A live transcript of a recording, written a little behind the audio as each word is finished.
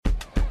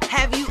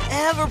Have you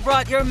ever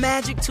brought your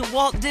magic to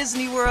Walt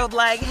Disney World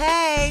like,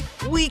 hey,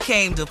 we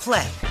came to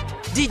play?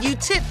 Did you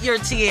tip your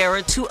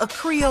tiara to a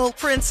Creole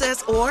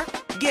princess or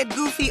get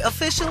goofy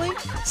officially?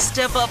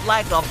 Step up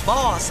like a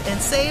boss and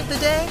save the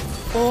day?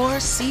 Or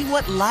see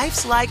what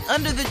life's like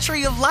under the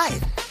tree of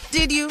life?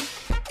 Did you?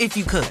 If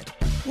you could.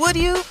 Would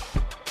you?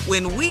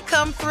 When we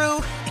come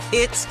through,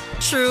 it's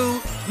true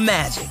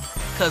magic.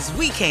 'Cause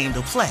we came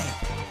to play.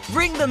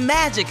 Bring the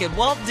magic at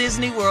Walt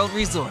Disney World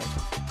Resort.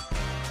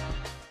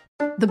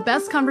 The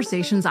best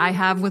conversations I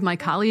have with my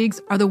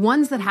colleagues are the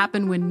ones that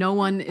happen when no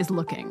one is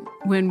looking,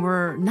 when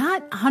we're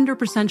not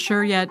 100%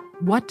 sure yet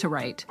what to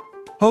write.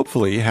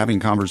 Hopefully, having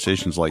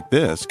conversations like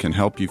this can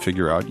help you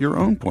figure out your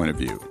own point of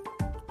view.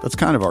 That's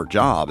kind of our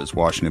job as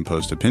Washington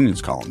Post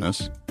opinions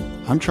columnists.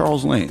 I'm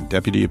Charles Lane,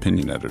 Deputy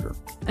Opinion Editor.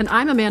 And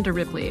I'm Amanda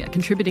Ripley, a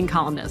contributing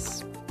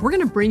columnist. We're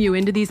going to bring you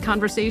into these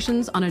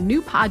conversations on a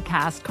new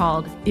podcast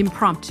called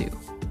Impromptu.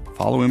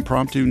 Follow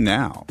Impromptu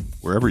now,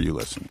 wherever you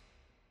listen.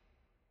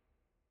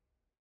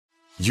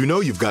 You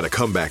know you've got a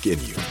comeback in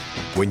you.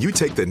 When you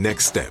take the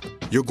next step,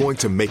 you're going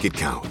to make it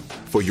count.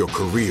 For your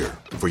career,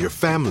 for your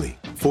family,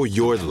 for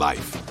your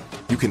life.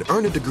 You can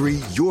earn a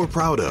degree you're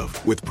proud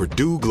of with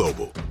Purdue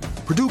Global.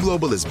 Purdue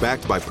Global is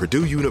backed by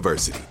Purdue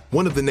University,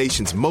 one of the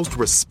nation's most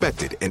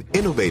respected and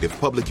innovative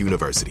public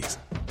universities.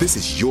 This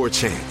is your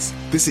chance.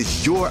 This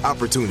is your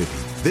opportunity.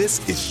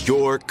 This is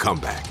your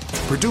comeback.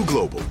 Purdue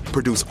Global,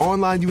 Purdue's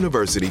online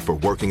university for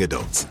working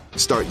adults.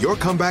 Start your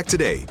comeback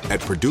today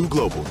at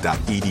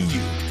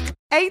purdueglobal.edu.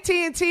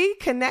 AT&T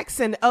connects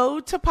an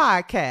ode to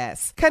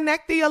podcasts.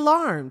 Connect the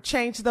alarm.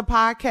 Change the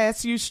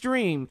podcast you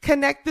stream.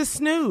 Connect the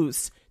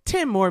snooze.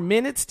 10 more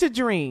minutes to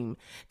dream.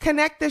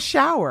 Connect the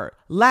shower.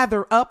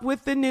 Lather up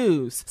with the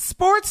news.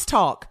 Sports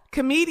talk,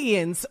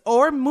 comedians,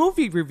 or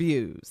movie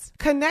reviews.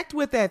 Connect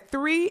with that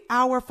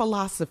 3-hour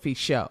philosophy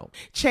show.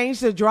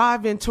 Change the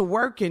drive into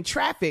work in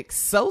traffic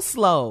so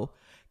slow.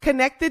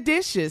 Connect the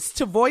dishes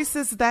to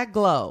voices that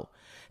glow.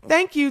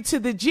 Thank you to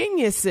the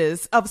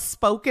geniuses of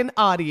spoken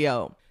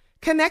audio.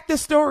 Connect the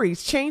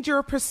stories, change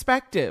your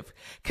perspective.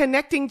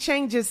 Connecting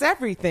changes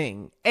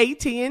everything.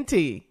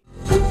 AT&T.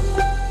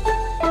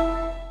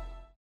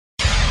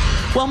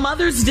 Well,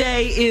 Mother's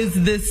Day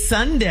is this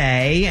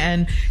Sunday,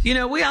 and, you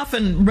know, we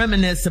often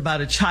reminisce about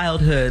our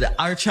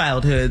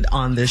childhood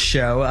on this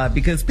show,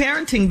 because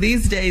parenting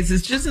these days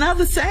is just not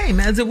the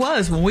same as it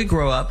was when we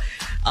grew up.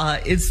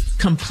 It's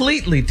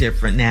completely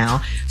different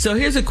now. So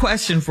here's a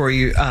question for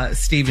you,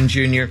 Stephen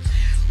Jr.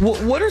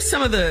 What are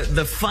some of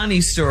the funny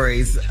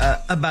stories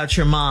about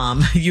your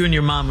mom, you and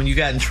your mom, when you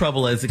got in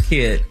trouble as a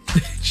kid?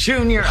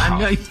 Junior, I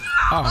know you...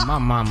 Oh, my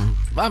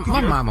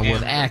mama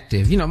was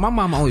active. You know, my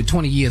mama only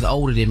 20 years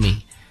older than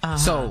me.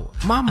 So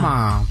my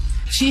mom,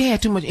 she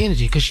had too much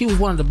energy because she was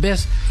one of the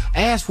best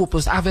ass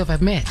whoopers I've ever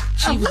met.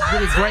 She was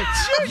really great.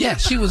 Yeah,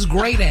 she was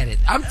great at it.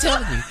 I'm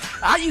telling you,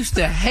 I used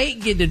to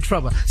hate getting in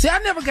trouble. See, I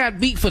never got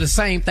beat for the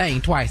same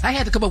thing twice. I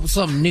had to come up with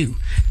something new.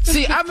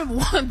 See, I remember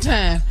one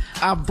time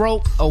I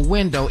broke a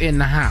window in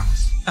the house.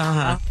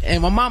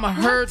 And my mama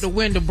heard the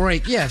window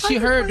break. Yeah, she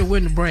heard the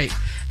window break.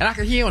 And I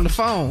could hear on the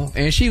phone.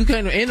 And she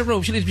came in the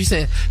room. She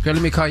said, "Girl,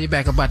 let me call you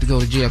back. I'm about to go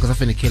to jail because I'm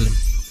finna kill him."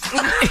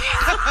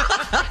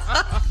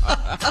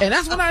 And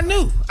that's when I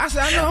knew. I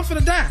said, I know I'm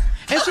finna die.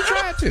 And she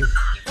tried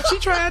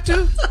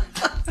to.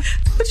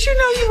 But you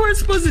know you weren't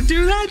supposed to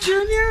do that,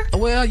 Junior.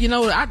 Well, you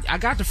know, I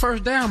got the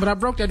first down, but I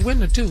broke that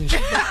window too. And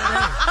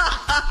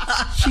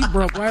she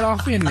broke right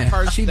off in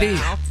there. She did.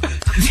 Yeah,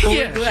 she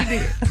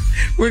did.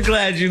 We're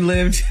glad you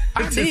lived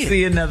to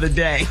see another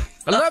day.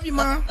 I love you,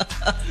 Mom.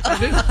 I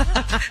do.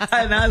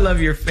 And I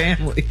love your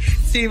family.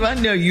 Steve, I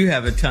know you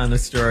have a ton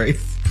of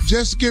stories.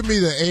 Just give me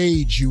the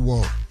age you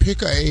want.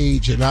 Pick an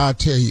age and I'll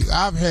tell you.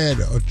 I've had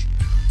a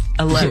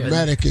 11.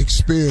 Dramatic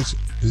experience.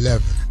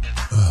 11.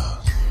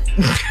 What?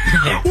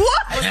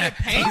 Was it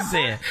painful?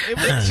 It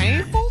was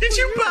painful? Did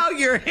you bow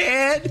your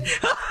head?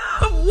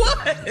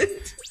 What?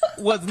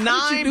 Was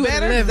 9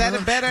 better? 11, is that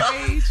a better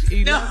age?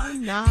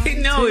 11, no,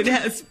 9, no, it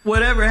has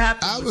whatever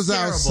happened. I was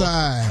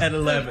outside at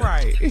 11,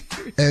 right?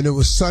 And it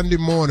was Sunday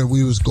morning.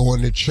 We was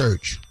going to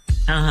church.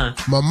 My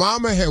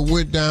mama had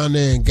went down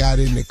there and got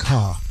in the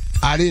car.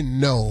 I didn't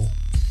know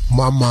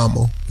my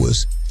mama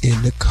was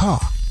in the car,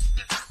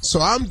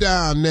 so I'm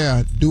down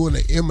there doing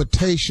an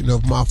imitation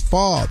of my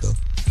father,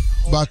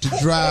 about to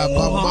drive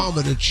my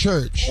mama to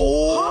church.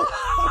 Now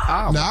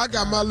I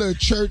got my little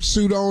church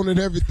suit on and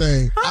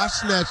everything. I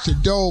snatched the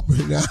door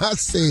open and I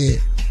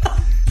said,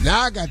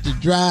 now I got to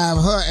drive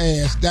her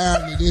ass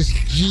down to this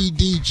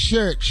GD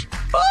church.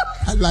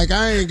 Like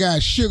I ain't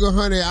got sugar,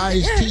 honey,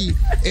 iced tea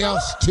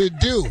else to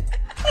do.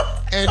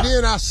 And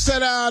then I sat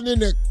down in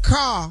the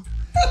car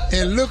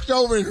and looked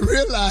over and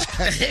realized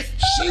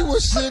she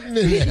was sitting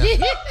in there.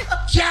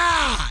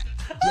 God,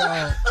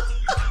 dog.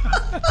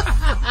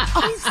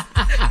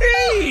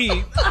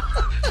 Hey,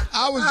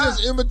 I was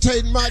just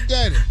imitating my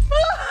daddy.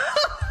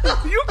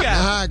 You got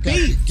now I got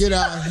to get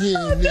out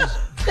here in this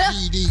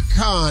GD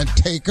car and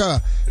take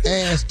her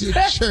ass to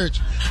church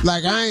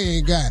like I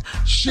ain't got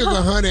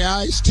sugar, honey,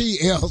 iced tea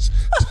else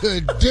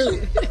to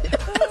do.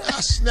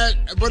 I fixing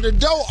that, but the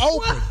door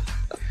opened.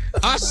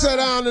 I sat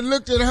down and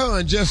looked at her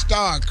and just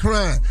started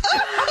crying.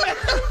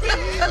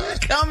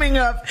 Coming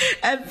up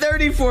at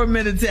 34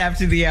 minutes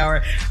after the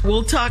hour,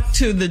 we'll talk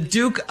to the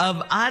Duke of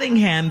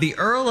Ottingham, the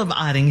Earl of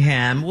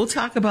Ottingham. We'll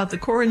talk about the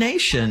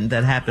coronation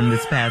that happened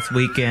this past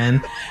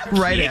weekend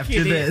right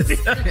after this.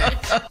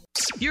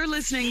 You're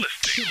listening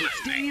to the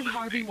Steve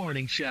Harvey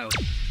Morning Show.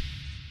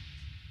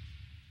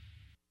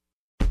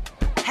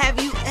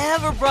 Have you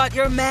ever brought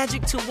your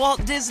magic to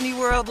Walt Disney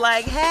World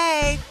like,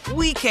 hey,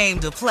 we came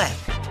to play?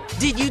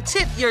 Did you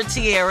tip your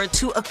tiara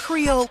to a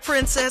Creole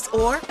princess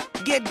or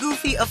get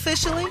goofy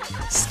officially?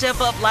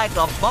 Step up like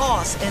a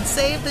boss and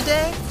save the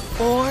day?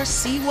 Or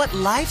see what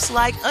life's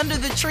like under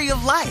the tree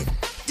of life?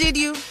 Did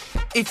you?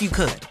 If you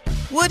could.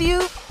 Would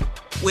you?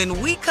 When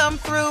we come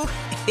through,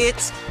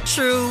 it's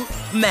true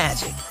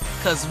magic.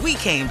 'Cause we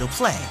came to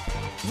play.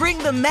 Bring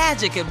the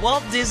magic at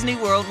Walt Disney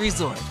World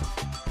Resort.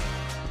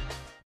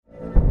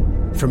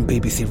 From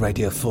BBC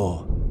Radio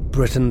 4,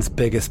 Britain's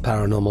biggest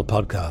paranormal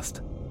podcast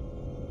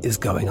is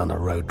going on a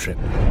road trip.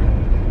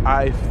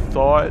 I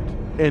thought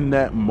in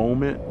that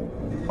moment,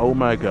 oh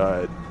my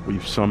God,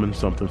 we've summoned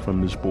something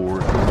from this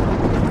board.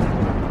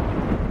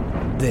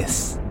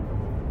 This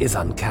is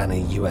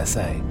Uncanny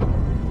USA.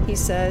 He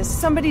says,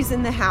 somebody's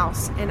in the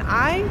house, and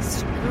I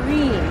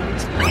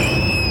screamed.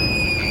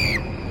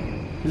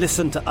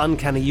 Listen to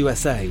Uncanny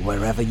USA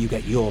wherever you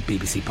get your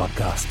BBC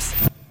podcasts,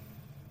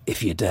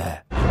 if you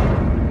dare.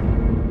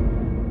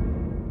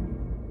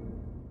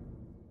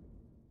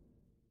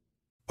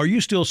 Are you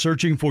still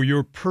searching for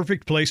your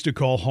perfect place to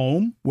call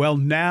home? Well,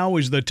 now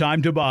is the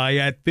time to buy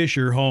at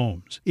Fisher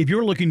Homes. If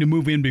you're looking to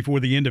move in before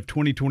the end of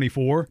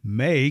 2024,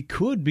 May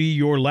could be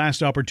your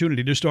last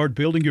opportunity to start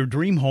building your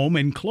dream home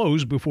and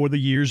close before the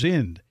year's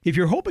end. If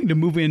you're hoping to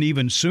move in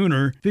even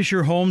sooner,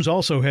 Fisher Homes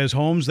also has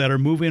homes that are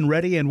move-in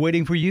ready and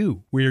waiting for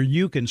you, where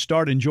you can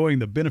start enjoying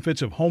the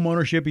benefits of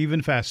homeownership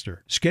even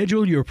faster.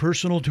 Schedule your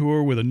personal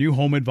tour with a new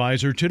home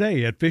advisor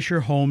today at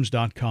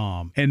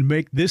FisherHomes.com and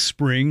make this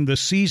spring the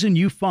season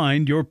you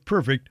find your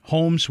perfect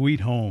home sweet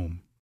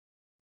home.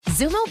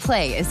 Xumo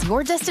Play is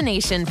your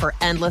destination for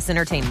endless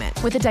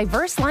entertainment. With a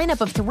diverse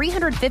lineup of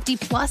 350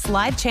 plus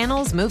live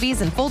channels,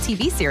 movies, and full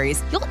TV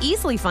series, you'll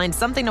easily find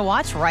something to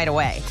watch right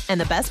away. And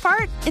the best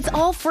part? It's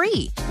all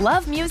free.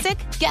 Love music?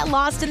 Get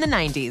lost in the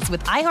 90s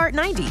with iHeart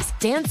 90s,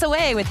 dance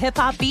away with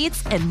hip-hop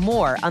beats, and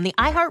more on the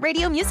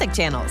iHeartRadio music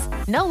channels.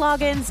 No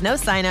logins, no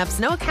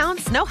signups, no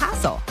accounts, no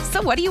hassle.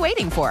 So what are you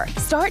waiting for?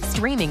 Start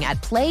streaming at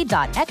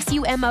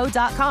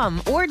play.xumo.com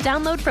or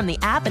download from the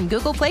app and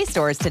Google Play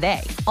stores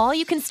today. All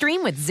you can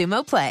stream with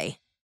Xumo Play.